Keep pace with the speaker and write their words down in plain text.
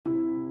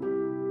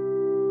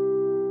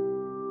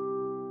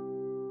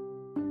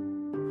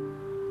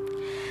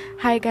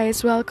Hi guys,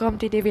 welcome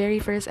to the very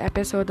first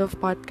episode of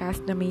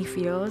podcast na May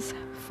Feels.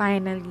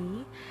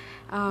 Finally,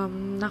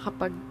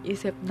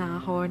 nakapag-isip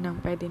na ako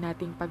ng pwede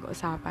nating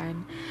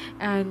pag-usapan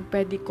and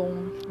pwede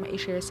kong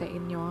ma-share sa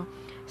inyo,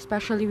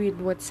 especially with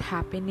what's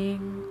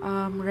happening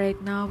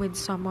right now with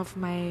some of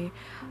my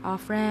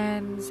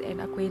friends and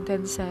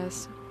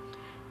acquaintances.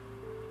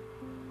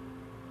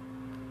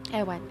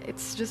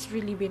 It's just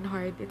really been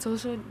hard. It's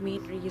also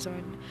main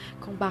reason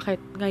kung bakit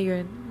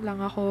ngayon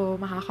lang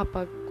ako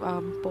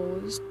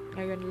makakapag-post.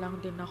 Ngayon lang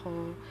din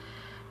ako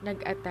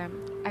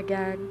nag-attempt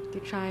again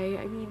to try.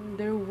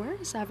 There were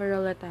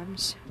several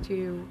attempts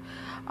to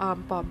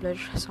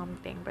publish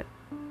something, but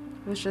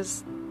I was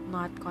just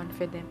not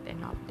confident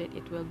enough that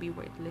it will be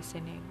worth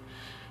listening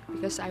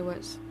because I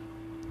was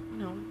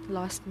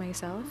lost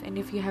myself. And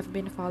if you have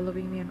been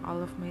following me on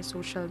all of my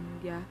social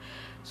media,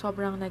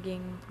 sobrang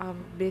naging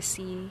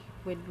busy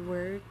with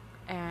work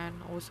and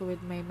also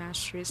with my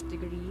master's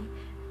degree.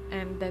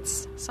 And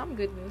that's some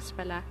good news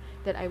pala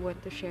that I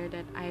want to share,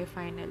 that I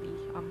finally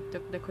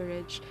took the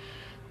courage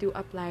to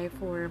apply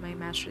for my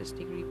master's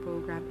degree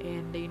program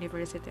in the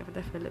University of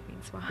the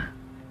Philippines.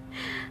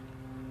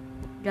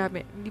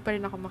 Grabe, hindi pa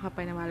rin ako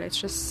makapaniwala. It's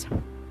just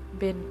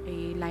been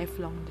a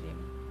lifelong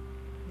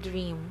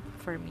dream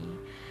for me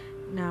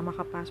na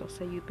makapasok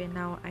sa UP.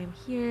 Now, I'm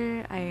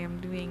here. I am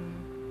doing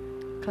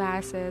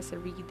classes,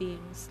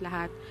 readings,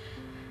 lahat.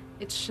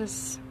 It's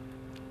just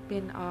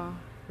been a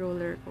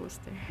roller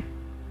coaster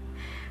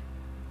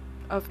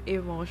of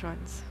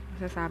emotions.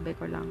 Masasabi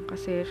ko lang.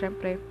 Kasi,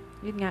 syempre,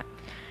 yun nga,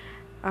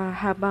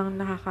 habang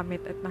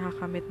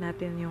nakakamit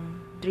natin yung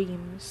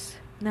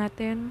dreams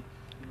natin,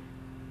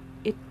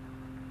 it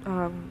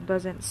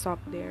doesn't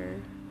stop there.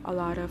 A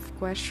lot of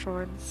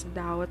questions,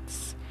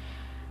 doubts,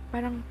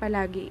 parang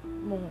palagi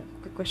mong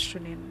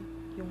questionin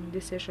yung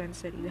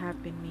decisions that you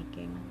have been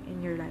making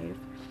in your life.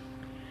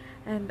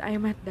 And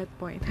I'm at that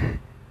point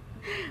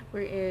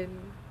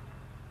wherein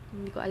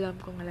hindi ko alam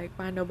kung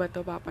paano ba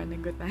to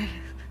papanagutan.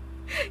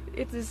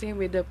 It's the same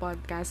with the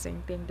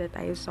podcasting thing that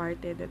I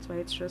started. That's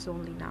why it's just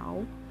only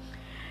now.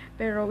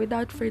 Pero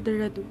without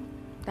further ado,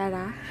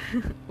 tara,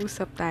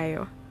 usap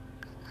tayo.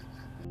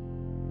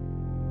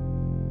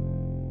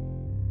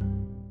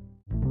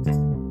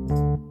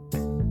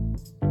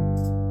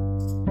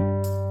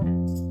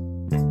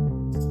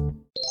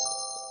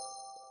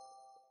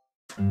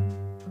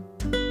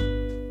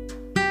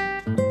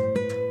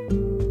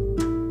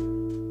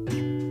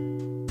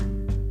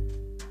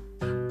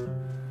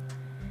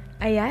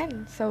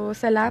 Ayan, so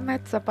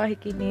salamat sa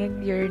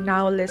pakikinig. You're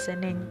now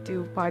listening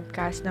to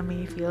podcast na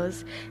May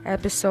Feels,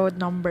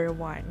 episode number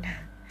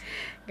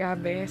 1.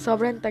 Gabi,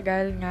 sobrang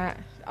tagal nga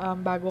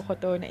bago ko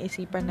to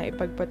naisipan na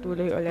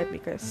ipagpatuloy ulit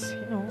because,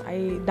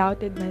 I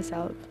doubted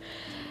myself.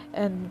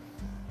 And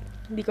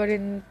hindi ko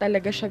rin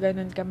talaga siya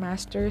ganun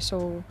ka-master.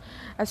 So,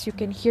 as you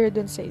can hear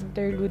dun sa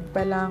interlude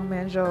pa lang,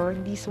 medyo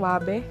hindi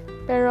swabe.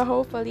 Pero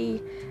hopefully,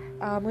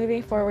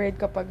 moving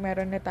forward, kapag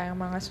meron na tayong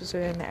mga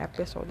susunod na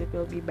episode, it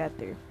will be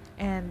better.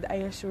 And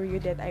I assure you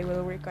that I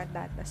will work on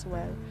that as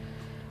well.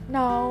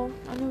 Now,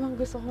 ano bang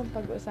gusto kong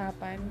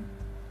pag-usapan?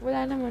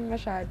 Wala naman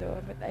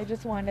masyado, but I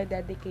just wanna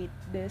dedicate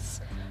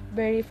this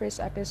very first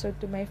episode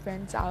to my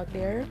friends out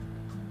there.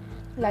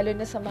 Lalo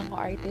na sa mga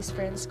artist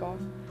friends ko.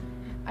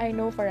 I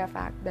know for a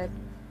fact that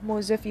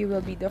most of you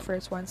will be the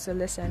first ones to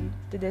listen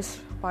to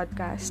this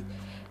podcast.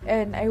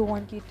 And I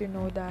want you to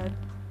know that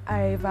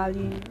I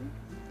value you,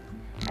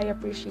 I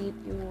appreciate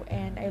you,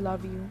 and I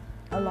love you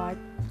a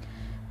lot.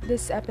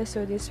 This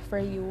episode is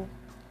for you.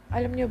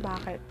 Alam niyo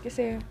bakit?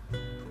 Kasi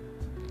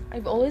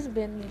I've always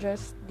been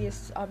just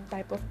this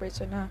type of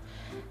person na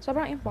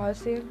sobrang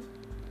impulsive.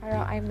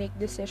 Parang I make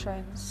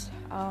decisions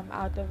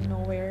out of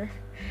nowhere,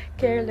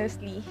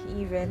 carelessly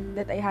even,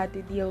 that I had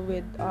to deal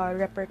with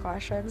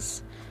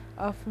repercussions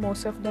of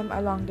most of them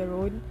along the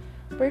road.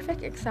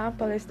 Perfect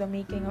example is the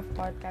making of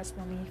podcast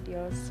na May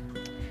Feels.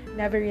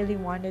 Never really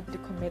wanted to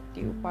commit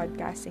to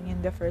podcasting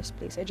in the first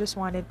place. I just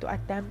wanted to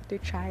attempt to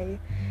try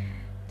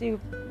to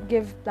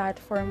give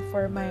platform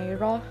for my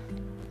raw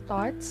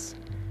thoughts,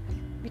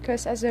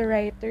 because as a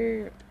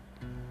writer,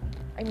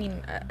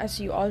 as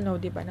you all know,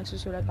 diba,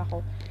 nagsusulat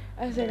ako.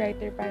 As a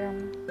writer,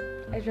 parang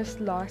I just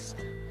lost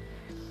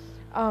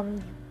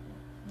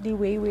the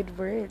way with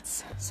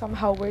words.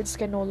 Somehow words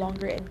can no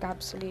longer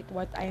encapsulate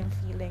what I am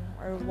feeling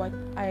or what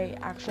I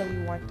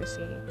actually want to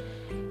say.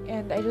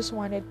 And I just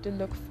wanted to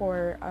look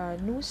for a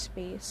new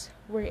space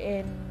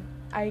wherein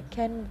I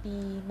can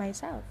be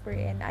myself,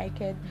 wherein I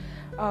can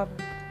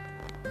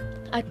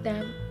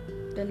attempt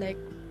to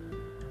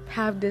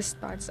have these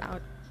thoughts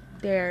out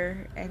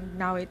there, and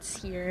now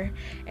it's here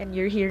and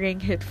you're hearing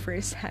it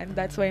firsthand.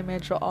 That's why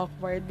medyo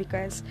awkward,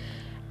 because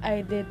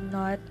I did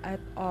not at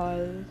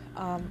all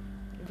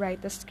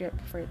write a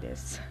script for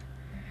this.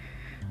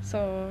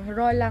 So,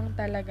 raw lang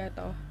talaga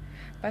to.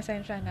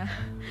 Pasensya na.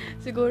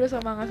 Siguro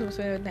sa mga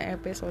susunod na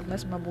episode,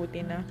 mas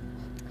mabuti na.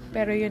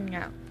 Pero yun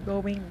nga,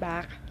 going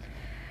back,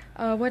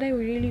 what I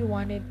really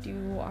wanted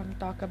to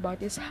talk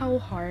about is how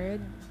hard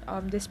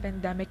this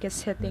pandemic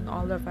is hitting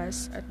all of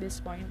us at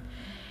this point.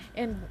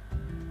 And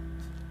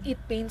it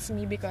pains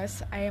me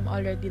because I am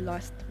already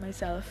lost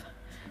myself.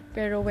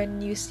 Pero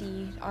when you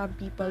see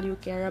people you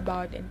care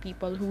about and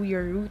people who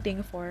you're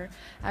rooting for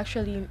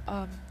actually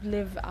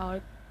live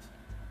out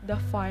the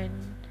fun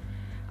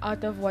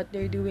out of what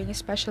they're doing,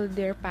 especially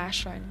their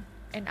passion,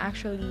 and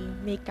actually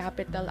make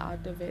capital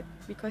out of it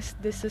because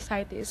this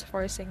society is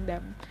forcing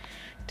them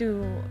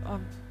to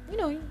you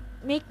know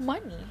make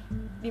money,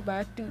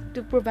 diba,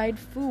 to provide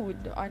food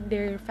on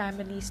their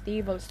family's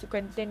tables, to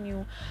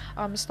continue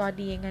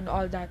studying and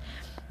all that,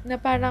 na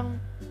parang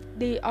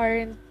they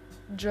aren't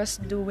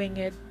just doing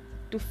it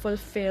to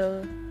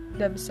fulfill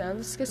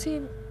themselves.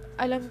 Kasi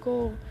alam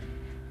ko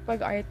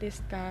pag artist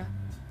ka,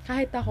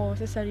 kahit ako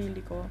sa sarili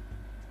ko,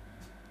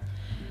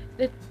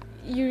 that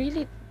you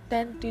really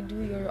tend to do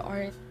your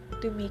art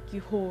to make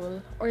you whole,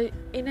 or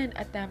in an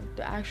attempt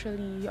to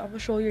actually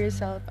show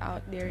yourself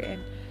out there, and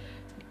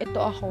ito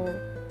ako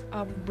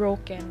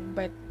broken,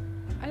 but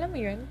alam mo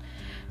yun,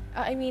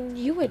 I mean,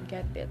 you would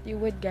get it, you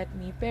would get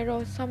me,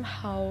 pero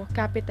somehow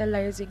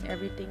capitalizing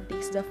everything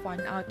takes the fun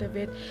out of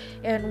it,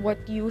 and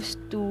what used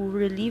to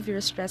relieve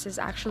your stress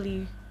is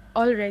actually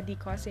already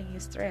causing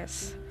you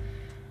stress.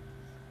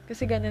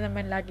 Kasi gano'n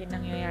naman lagi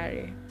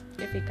nangyayari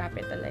if we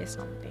capitalize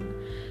something,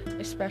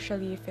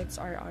 especially if it's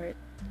our art.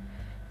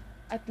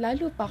 At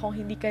lalo pa kung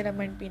hindi ka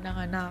naman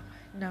pinanganak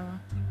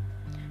na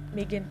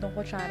may gintong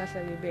kutsara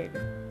sa bibig.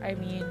 I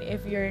mean,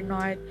 if you're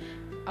not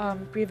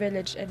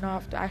privileged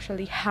enough to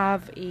actually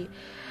have a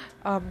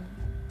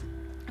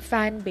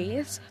fan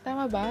base,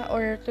 tama ba?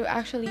 Or to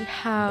actually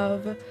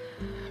have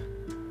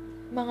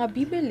mga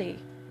bibili,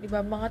 di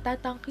ba? Mga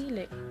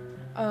tatangkilik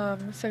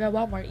sa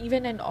gawa mo, or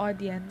even an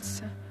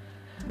audience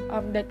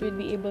that would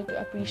be able to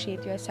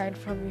appreciate you aside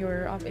from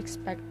your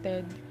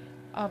expected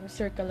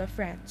circle of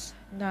friends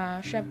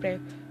na syempre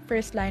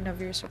first line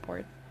of your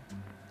support.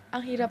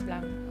 Ang hirap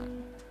lang.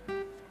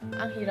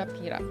 Ang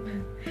hirap-hirap.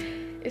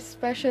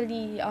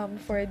 Especially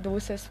for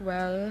those as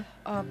well,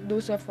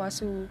 those of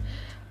us who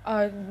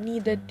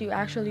needed to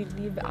actually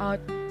live out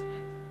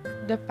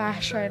the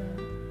passion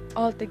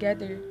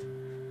altogether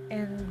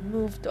and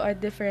move to a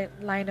different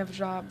line of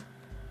job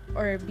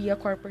or be a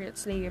corporate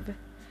slave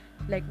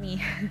like me.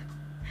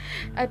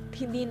 At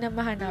hindi na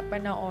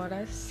mahanapan ng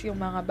oras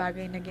yung mga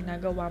bagay na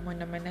ginagawa mo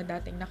naman na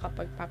dating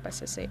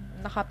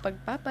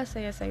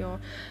nakapagpapasaya sa'yo.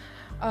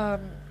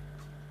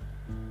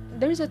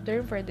 There's a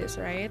term for this,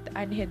 right?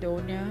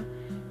 Anhedonia.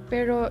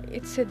 Pero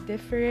it's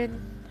different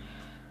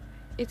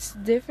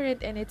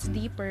and it's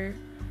deeper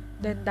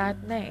than that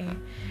na eh.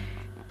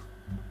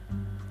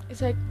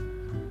 It's like,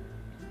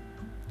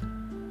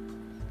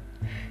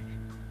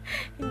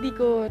 hindi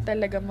ko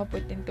talaga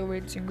ma-put into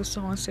words yung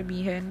gusto kong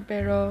sabihin,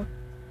 pero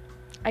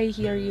I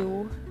hear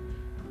you,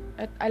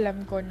 at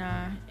alam ko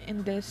na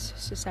in this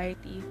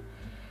society,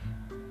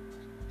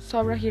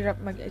 sobrang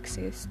hirap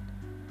mag-exist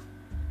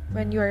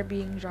when you are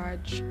being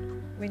judged,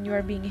 when you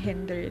are being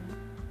hindered.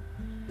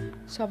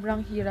 Sobrang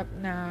hirap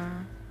na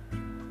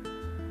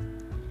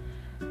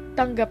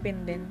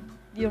tanggapin din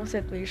yung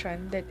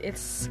situation that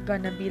it's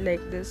gonna be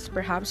like this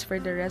perhaps for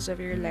the rest of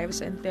your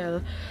lives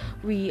until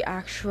we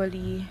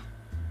actually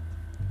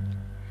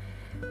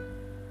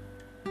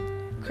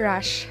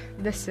crush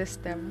the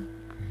system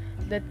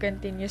that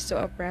continues to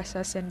oppress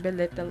us and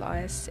belittle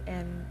us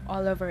and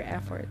all of our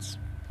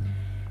efforts.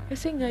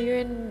 Kasi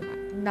ngayon,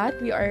 not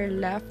we are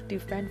left to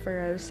fend for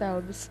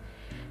ourselves,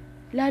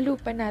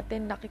 lalo pa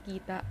natin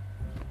nakikita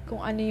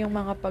kung ano yung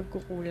mga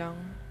pagkukulang.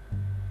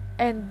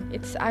 And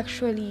it's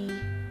actually,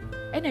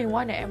 and I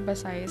wanna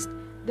emphasize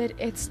that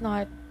it's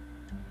not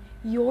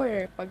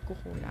your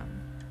pagkukulang.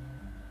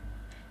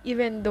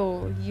 Even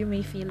though you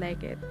may feel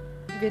like it,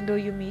 even though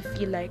you may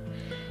feel like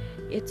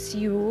it's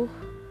you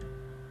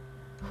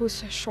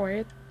who's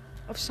short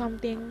of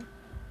something,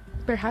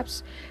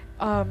 perhaps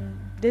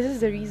this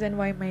is the reason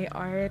why my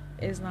art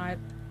is not,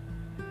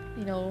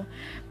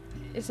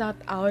 it's not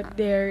out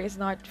there, it's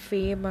not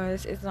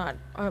famous, it's not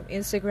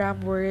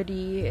Instagram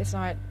worthy, it's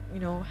not,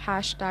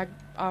 hashtag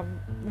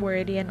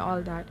worthy and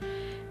all that.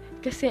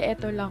 Kasi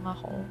eto lang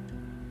ako.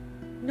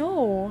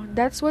 No,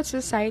 that's what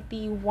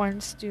society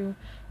wants you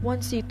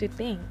to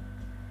think,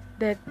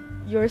 that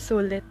you're so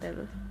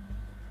little.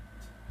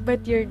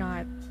 But you're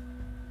not.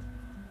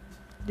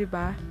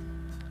 Diba?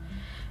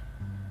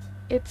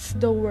 It's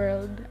the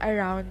world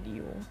around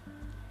you.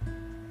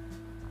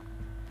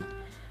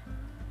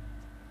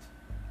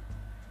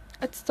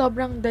 At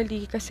sobrang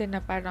dali kasi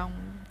na parang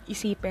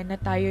isipin na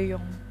tayo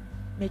yung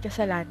may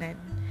kasalanan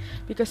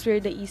because we're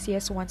the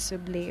easiest ones to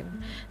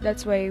blame.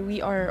 That's why we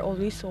are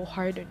always so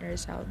hard on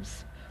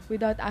ourselves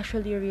without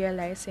actually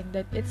realizing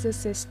that it's a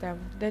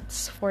system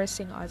that's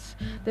forcing us,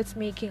 that's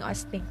making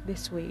us think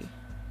this way.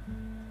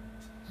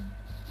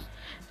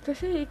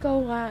 Kasi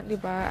ikaw nga, di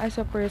ba, as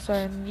a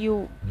person,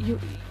 you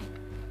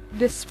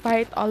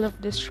despite all of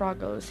the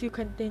struggles, you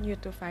continue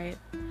to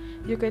fight.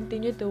 You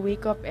continue to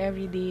wake up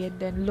every day and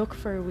then look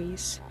for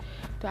ways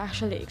to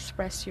actually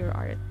express your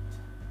art.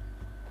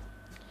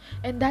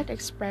 And that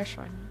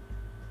expression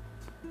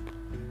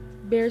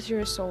bears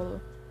your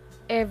soul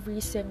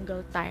every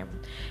single time.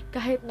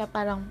 Kahit na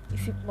parang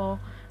isip mo,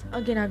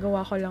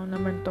 ginagawa ko lang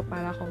naman to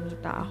para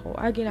kumita ako.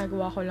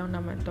 Ginagawa ko lang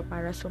naman to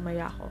para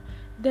sumaya ako.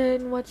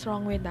 Then, what's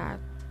wrong with that?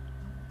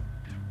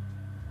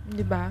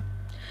 Diba?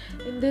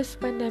 In this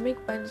pandemic,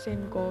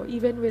 pansin ko,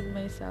 even with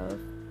myself,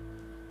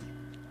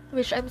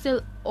 which I'm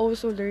still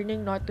also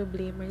learning not to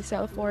blame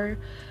myself for,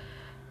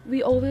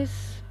 we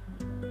always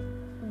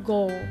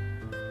go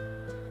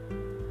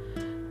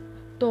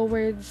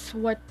towards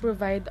what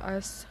provide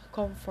us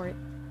comfort.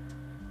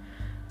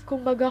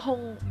 Kumbaga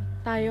kung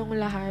tayong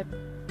lahat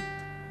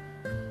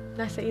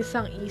nasa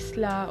isang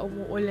isla,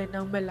 umuulan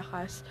ng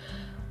malakas,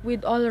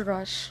 we'd all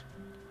rush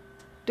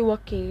to a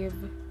cave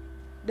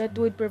that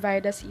would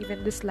provide us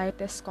even the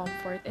slightest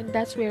comfort, and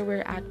that's where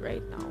we're at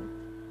right now.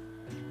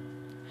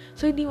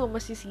 So, hindi mo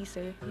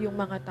masisisi yung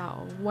mga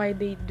tao why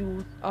they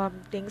do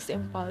things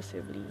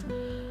impulsively,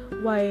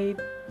 why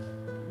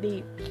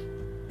they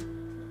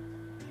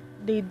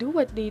do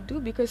what they do,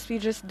 because we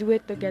just do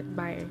it to get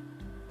by.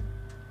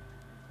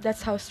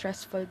 That's how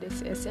stressful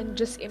this is. And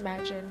just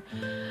imagine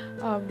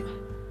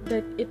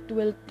that it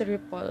will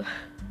triple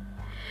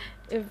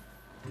if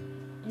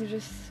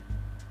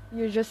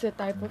you're just the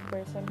type of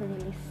person who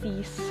really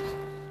sees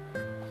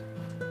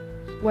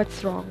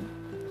what's wrong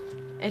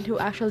and who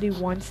actually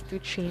wants to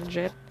change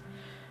it.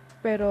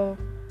 Pero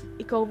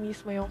ikaw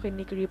mismo yung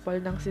kinikripple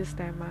ng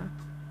sistema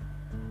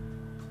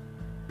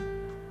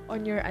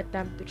on your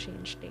attempt to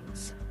change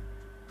things.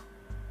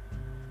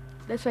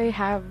 That's why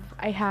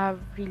I have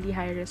really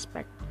high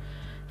respect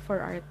for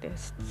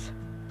artists.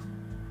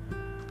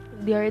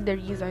 They are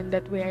the reason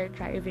that we are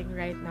thriving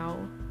right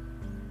now.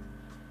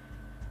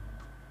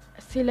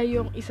 Sila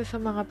yung isa sa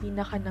mga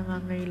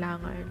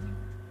pinaka-nangangailangan.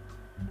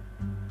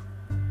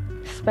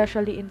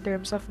 Especially in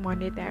terms of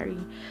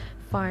monetary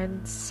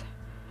funds,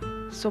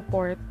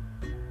 support,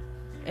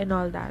 and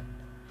all that.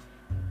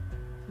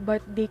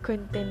 But they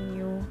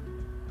continue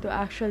to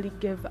actually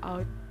give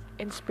out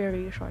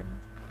inspiration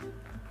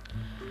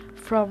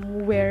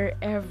from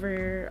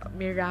wherever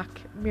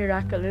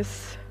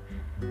miraculous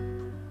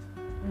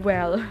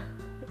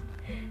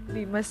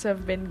they must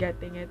have been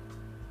getting it.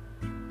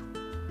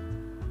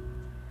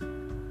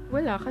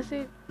 Wala,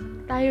 kasi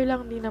tayo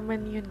lang din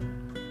naman yun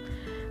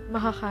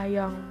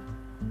makakayang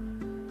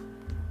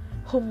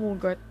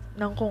humugot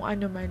ng kung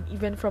ano man,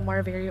 even from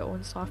our very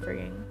own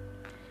suffering.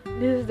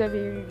 This is the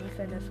very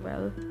reason as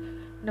well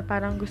na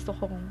parang gusto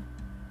kong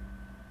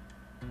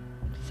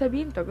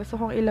sabihin to, gusto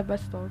kong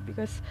ilabas to,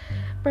 because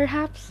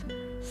perhaps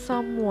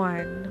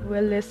someone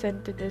will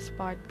listen to this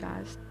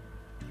podcast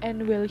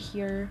and will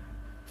hear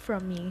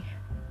from me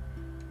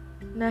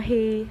na,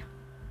 hey,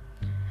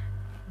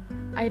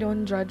 I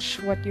don't judge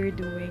what you're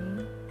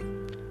doing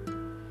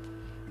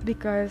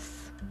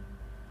because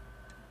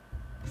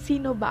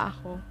sino ba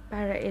ako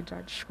para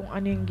i-judge kung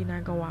ano yung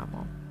ginagawa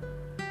mo?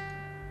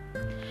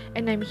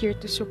 And I'm here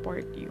to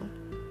support you.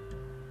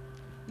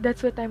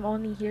 That's what I'm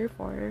only here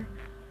for.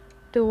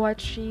 To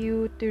watch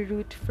you, to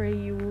root for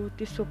you,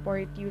 to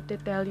support you, to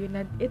tell you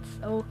na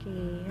it's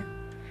okay.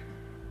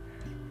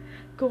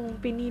 Kung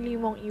pinili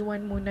mong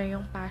iwan muna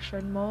yung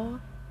passion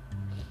mo,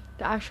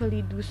 to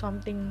actually do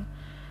something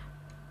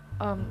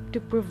to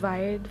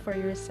provide for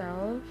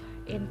yourself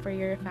and for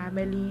your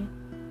family,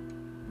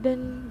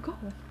 then go.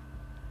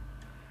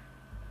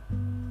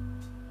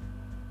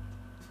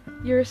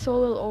 Your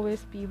soul will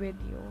always be with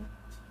you.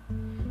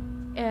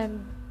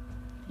 And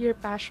your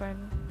passion,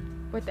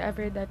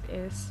 whatever that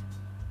is,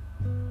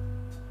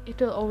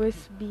 it will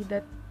always be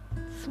that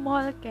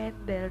small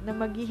candle na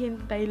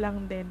maghihintay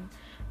lang din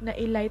na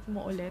i-light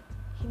mo ulit.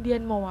 Hindi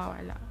yan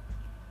mawawala.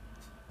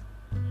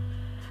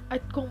 At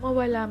kung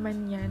mawala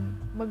man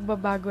yan,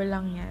 magbabago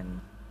lang yan.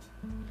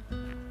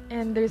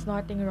 And there's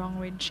nothing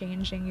wrong with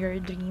changing your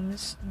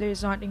dreams.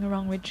 There's nothing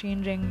wrong with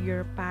changing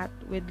your path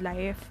with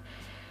life.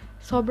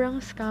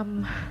 Sobrang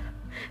scam.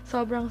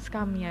 Sobrang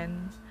scam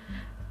yan.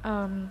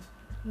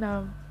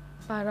 Na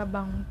para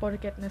bang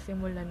porket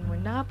nasimulan mo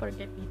na,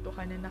 porket dito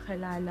ka na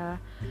nakilala,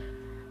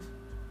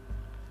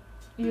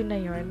 yun na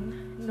yun.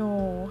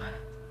 No.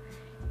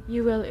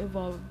 You will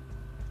evolve.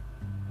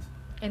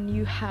 And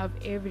you have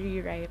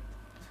every right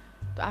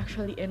to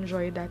actually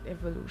enjoy that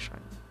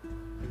evolution.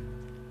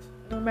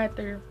 No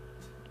matter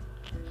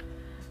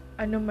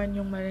ano man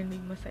yung marinig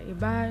mo sa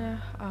iba,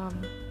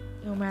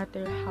 no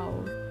matter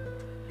how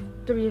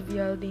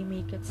trivial they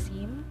make it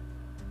seem,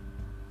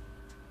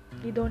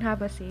 you don't have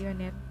a say on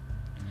it.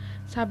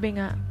 Sabi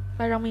nga,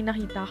 parang may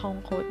nakita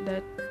akong quote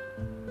that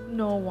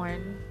no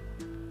one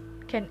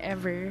can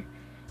ever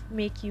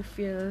make you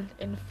feel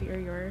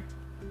inferior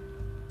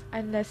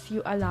unless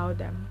you allow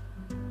them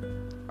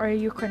or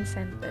you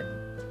consented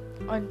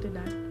onto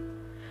that.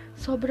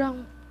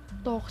 Sobrang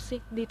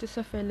toxic dito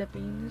sa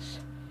Philippines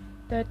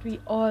that we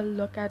all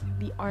look at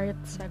the art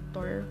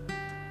sector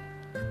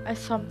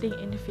as something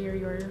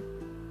inferior.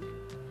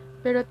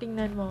 Pero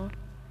tingnan mo,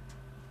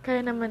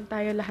 kaya naman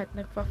tayo lahat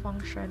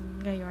nagpa-function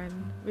ngayon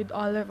with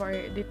all of our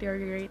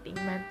deteriorating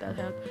mental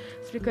health.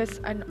 It's because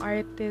an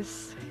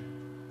artist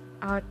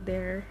out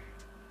there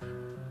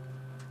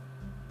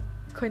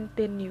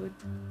continued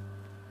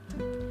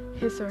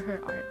his or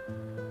her art.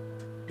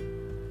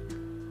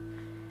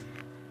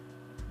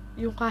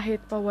 yung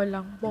kahit pa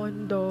walang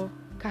pondo,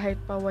 kahit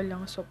pa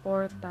walang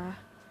suporta,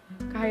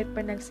 kahit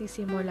pa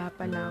nagsisimula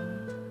pa lang,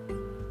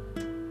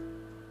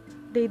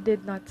 they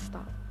did not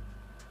stop.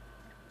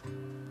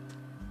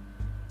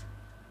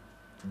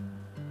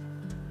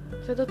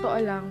 Sa totoo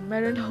lang,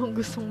 meron akong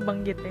gustong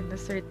banggitin na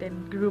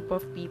certain group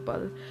of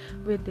people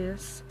with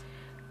this.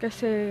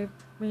 Kasi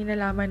may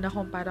nalaman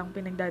akong parang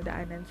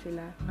pinagdadaanan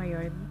sila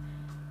ngayon.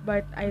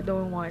 But I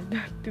don't want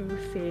to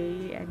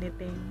say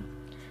anything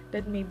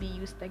that may be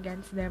used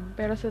against them.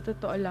 Pero sa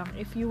totoo lang,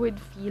 if you would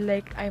feel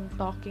like I'm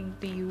talking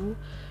to you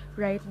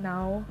right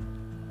now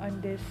on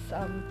this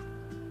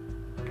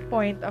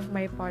point of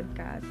my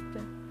podcast,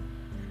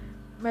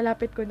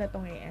 malapit ko na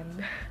tong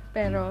i-end.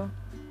 Pero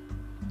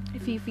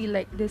if you feel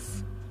like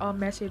this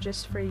message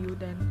is for you,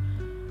 then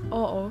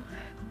oo,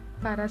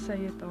 para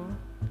sa'yo to.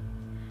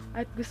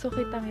 At gusto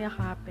kitang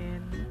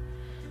yakapin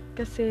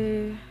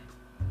kasi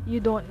you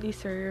don't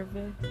deserve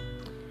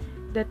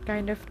that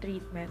kind of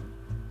treatment.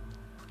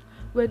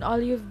 When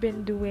all you've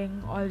been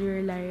doing all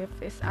your life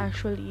is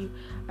actually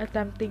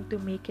attempting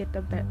to make it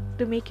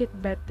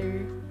better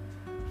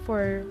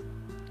for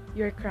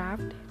your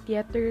craft,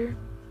 theater,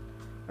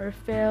 or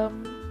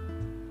film,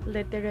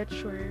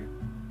 literature,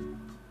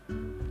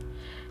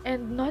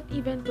 and not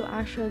even to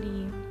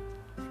actually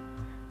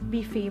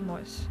be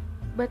famous,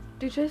 but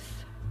to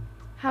just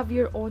have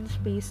your own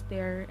space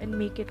there and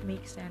make it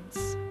make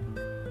sense.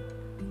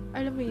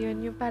 Alam mo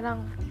yun, yung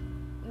parang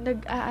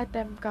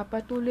nag-a-attempt ka,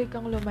 patuloy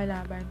kang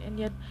lumalaban, and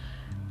yet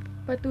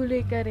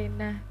patuloy ka rin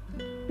na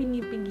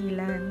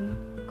pinipigilan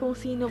kung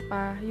sino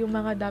pa yung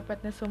mga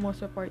dapat na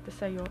sumusuporta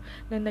sa'yo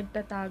na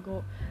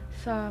nagtatago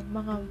sa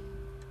mga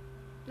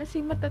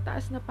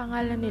matataas na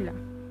pangalan nila.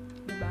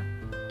 Diba?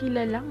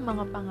 Kilalang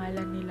mga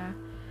pangalan nila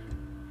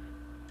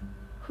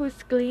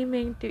who's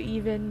claiming to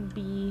even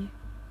be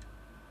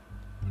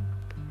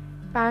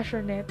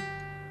passionate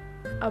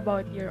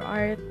about your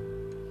art,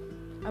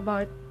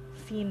 about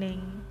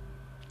singing.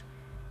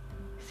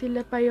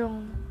 Sila pa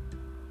yung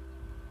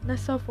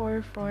nasa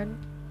forefront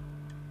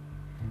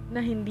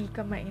na hindi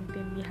ka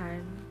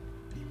maintindihan.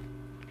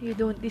 You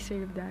don't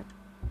deserve that.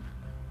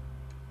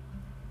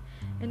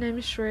 And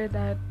I'm sure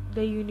that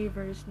the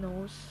universe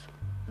knows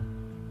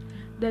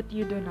that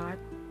you do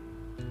not.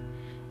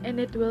 And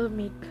it will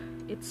make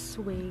its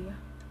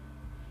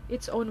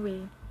own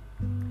way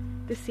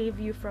to save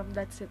you from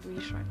that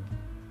situation.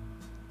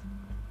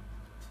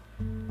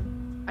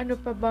 Ano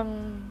pa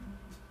bang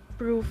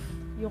proof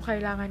yung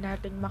kailangan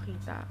nating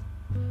makita?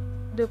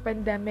 The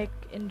pandemic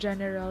in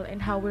general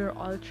and how we're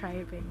all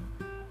thriving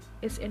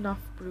is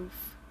enough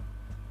proof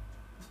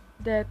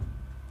that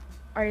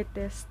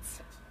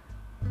artists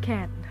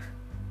can,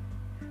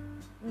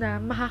 na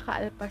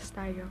makakaalpas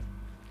tayo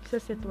sa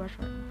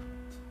sitwasyon.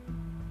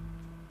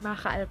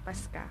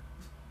 Makakaalpas ka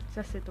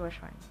sa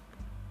sitwasyon.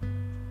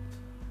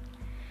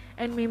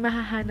 And may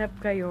mahahanap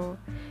kayo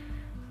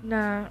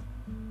na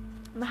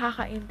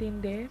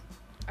makakaintindi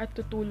at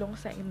tutulong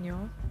sa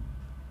inyo,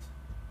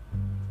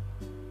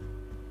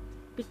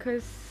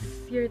 because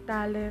your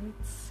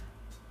talents,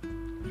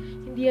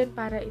 hindi yan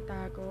para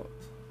itago,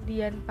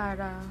 hindi yan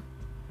para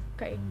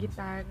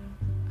kainggitan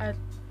at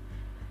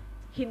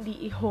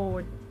hindi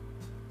ihon.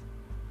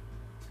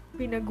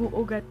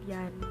 Pinag-uugat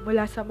yan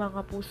mula sa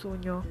mga puso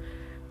nyo,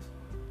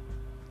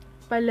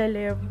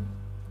 palalim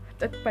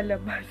at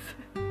palabas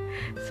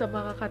sa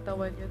mga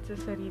katawan nyo, sa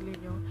sarili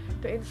nyo,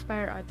 to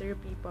inspire other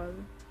people,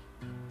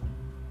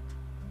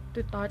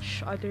 to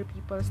touch other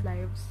people's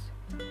lives,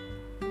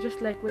 just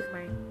like with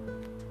mine,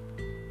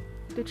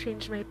 to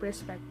change my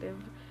perspective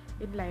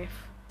in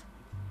life.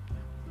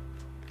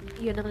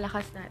 Yun ang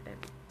lakas natin.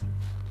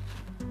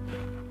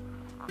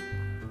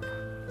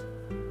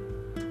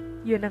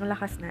 Yun ang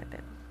lakas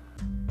natin.